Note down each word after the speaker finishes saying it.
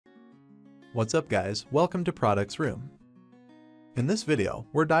What's up guys, welcome to Products Room. In this video,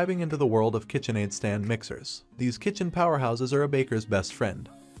 we're diving into the world of KitchenAid stand mixers. These kitchen powerhouses are a baker's best friend.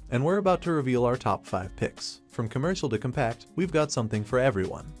 And we're about to reveal our top 5 picks. From commercial to compact, we've got something for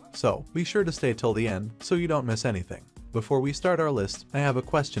everyone. So, be sure to stay till the end so you don't miss anything. Before we start our list, I have a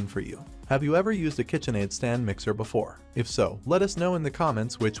question for you. Have you ever used a KitchenAid stand mixer before? If so, let us know in the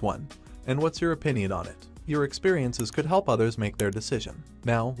comments which one, and what's your opinion on it. Your experiences could help others make their decision.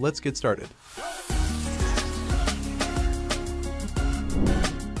 Now, let's get started.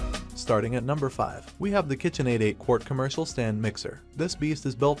 Starting at number 5, we have the KitchenAid 8-quart commercial stand mixer. This beast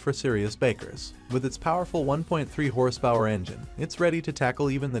is built for serious bakers. With its powerful 1.3 horsepower engine, it's ready to tackle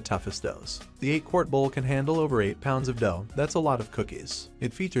even the toughest doughs. The 8-quart bowl can handle over 8 pounds of dough. That's a lot of cookies.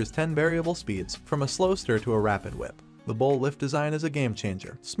 It features 10 variable speeds, from a slow stir to a rapid whip. The bowl lift design is a game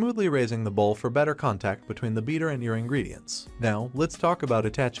changer, smoothly raising the bowl for better contact between the beater and your ingredients. Now, let's talk about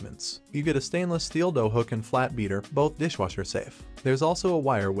attachments. You get a stainless steel dough hook and flat beater, both dishwasher safe. There's also a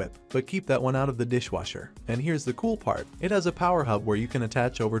wire whip, but keep that one out of the dishwasher. And here's the cool part, it has a power hub where you can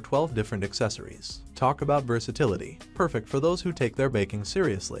attach over 12 different accessories. Talk about versatility. Perfect for those who take their baking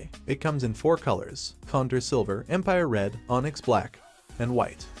seriously. It comes in 4 colors: Contour Silver, Empire Red, Onyx Black, and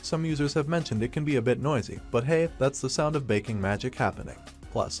white. Some users have mentioned it can be a bit noisy, but hey, that's the sound of baking magic happening.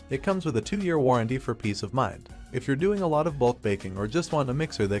 Plus, it comes with a 2-year warranty for peace of mind. If you're doing a lot of bulk baking or just want a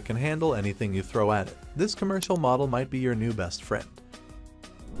mixer that can handle anything you throw at it, this commercial model might be your new best friend.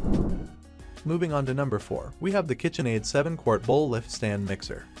 Moving on to number 4, we have the KitchenAid 7-quart bowl lift stand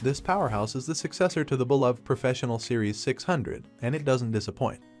mixer. This powerhouse is the successor to the beloved Professional Series 600, and it doesn't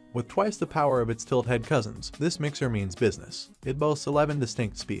disappoint. With twice the power of its tilt-head cousins, this mixer means business. It boasts 11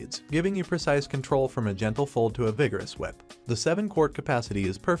 distinct speeds, giving you precise control from a gentle fold to a vigorous whip. The 7-quart capacity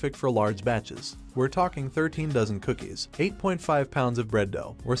is perfect for large batches. We're talking 13 dozen cookies, 8.5 pounds of bread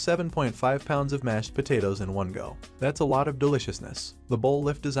dough, or 7.5 pounds of mashed potatoes in one go. That's a lot of deliciousness. The bowl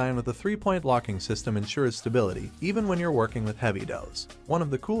lift design with a 3-point locking system ensures stability, even when you're working with heavy doughs. One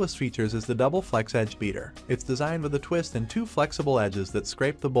of the coolest features is the double flex edge beater. It's designed with a twist and 2 flexible edges that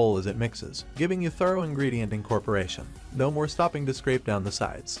scrape the bowl as it mixes, giving you thorough ingredient incorporation. No more stopping to scrape down the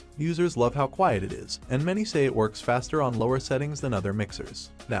sides. Users love how quiet it is, and many say it works faster on lower settings than other mixers.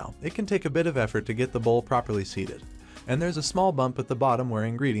 Now, it can take a bit of effort to get the bowl properly seated, and there's a small bump at the bottom where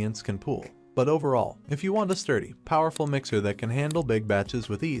ingredients can pool. But overall, if you want a sturdy, powerful mixer that can handle big batches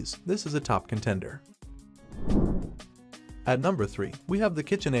with ease, this is a top contender. At number 3, we have the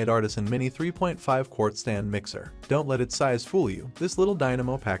KitchenAid Artisan Mini 3.5-quart stand mixer. Don't let its size fool you, this little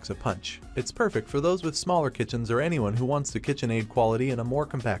dynamo packs a punch. It's perfect for those with smaller kitchens or anyone who wants the KitchenAid quality in a more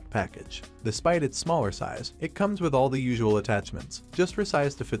compact package. Despite its smaller size, it comes with all the usual attachments, just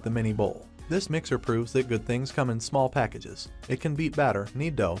resized to fit the mini bowl. This mixer proves that good things come in small packages. It can beat batter,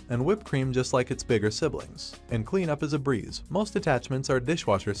 knead dough, and whipped cream just like its bigger siblings. And cleanup is a breeze. Most attachments are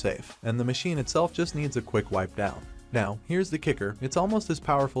dishwasher safe, and the machine itself just needs a quick wipe down. Now, here's the kicker, it's almost as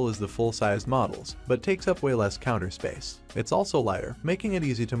powerful as the full-sized models, but takes up way less counter space. It's also lighter, making it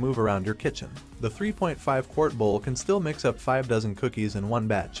easy to move around your kitchen. The 3.5-quart bowl can still mix up 5 dozen cookies in one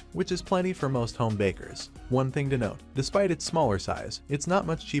batch, which is plenty for most home bakers. One thing to note, despite its smaller size, it's not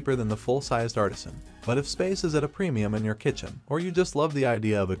much cheaper than the full-sized Artisan. But if space is at a premium in your kitchen, or you just love the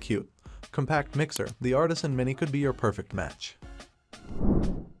idea of a cute, compact mixer, the Artisan Mini could be your perfect match.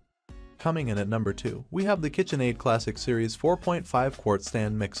 Coming in at number 2, we have the KitchenAid Classic Series 4.5-quart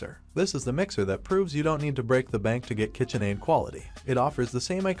stand mixer. This is the mixer that proves you don't need to break the bank to get KitchenAid quality. It offers the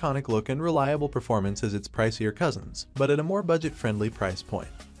same iconic look and reliable performance as its pricier cousins, but at a more budget-friendly price point.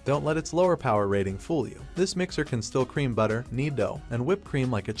 Don't let its lower power rating fool you. This mixer can still cream butter, knead dough, and whip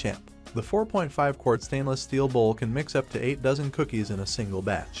cream like a champ. The 4.5-quart stainless steel bowl can mix up to 8 dozen cookies in a single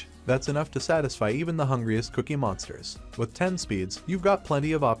batch. That's enough to satisfy even the hungriest cookie monsters. With 10 speeds, you've got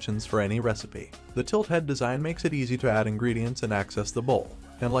plenty of options for any recipe. The tilt head design makes it easy to add ingredients and access the bowl.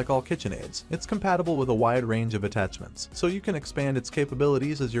 And like all KitchenAids, it's compatible with a wide range of attachments, so you can expand its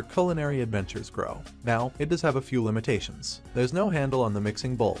capabilities as your culinary adventures grow. Now, it does have a few limitations. There's no handle on the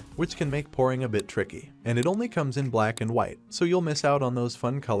mixing bowl, which can make pouring a bit tricky. And it only comes in black and white, so you'll miss out on those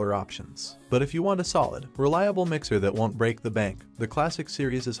fun color options. But if you want a solid, reliable mixer that won't break the bank, the Classic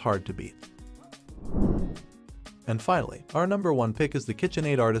Series is hard to beat. And finally, our number 1 pick is the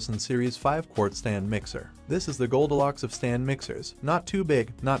KitchenAid Artisan Series 5-quart stand mixer. This is the Goldilocks of stand mixers, not too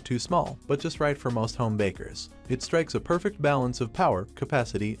big, not too small, but just right for most home bakers. It strikes a perfect balance of power,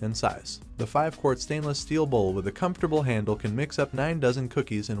 capacity, and size. The 5-quart stainless steel bowl with a comfortable handle can mix up 9 dozen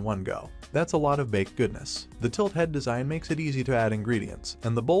cookies in one go. That's a lot of baked goodness. The tilt head design makes it easy to add ingredients,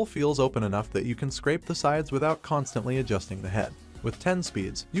 and the bowl feels open enough that you can scrape the sides without constantly adjusting the head. With 10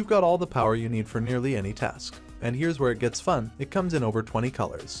 speeds, you've got all the power you need for nearly any task. And here's where it gets fun, it comes in over 20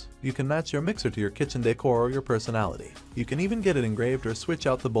 colors. You can match your mixer to your kitchen decor or your personality. You can even get it engraved or switch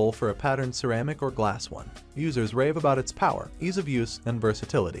out the bowl for a patterned ceramic or glass one. Users rave about its power, ease of use, and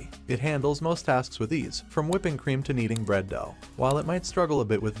versatility. It handles most tasks with ease, from whipping cream to kneading bread dough. While it might struggle a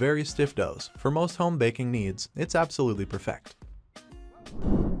bit with very stiff doughs, for most home baking needs, it's absolutely perfect.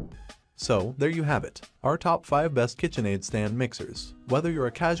 So, there you have it, our top 5 best KitchenAid stand mixers. Whether you're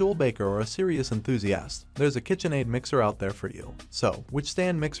a casual baker or a serious enthusiast, there's a KitchenAid mixer out there for you. So, which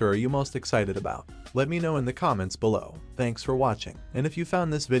stand mixer are you most excited about? Let me know in the comments below. Thanks for watching, and if you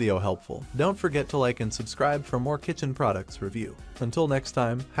found this video helpful, don't forget to like and subscribe for more kitchen products review. Until next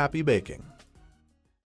time, happy baking!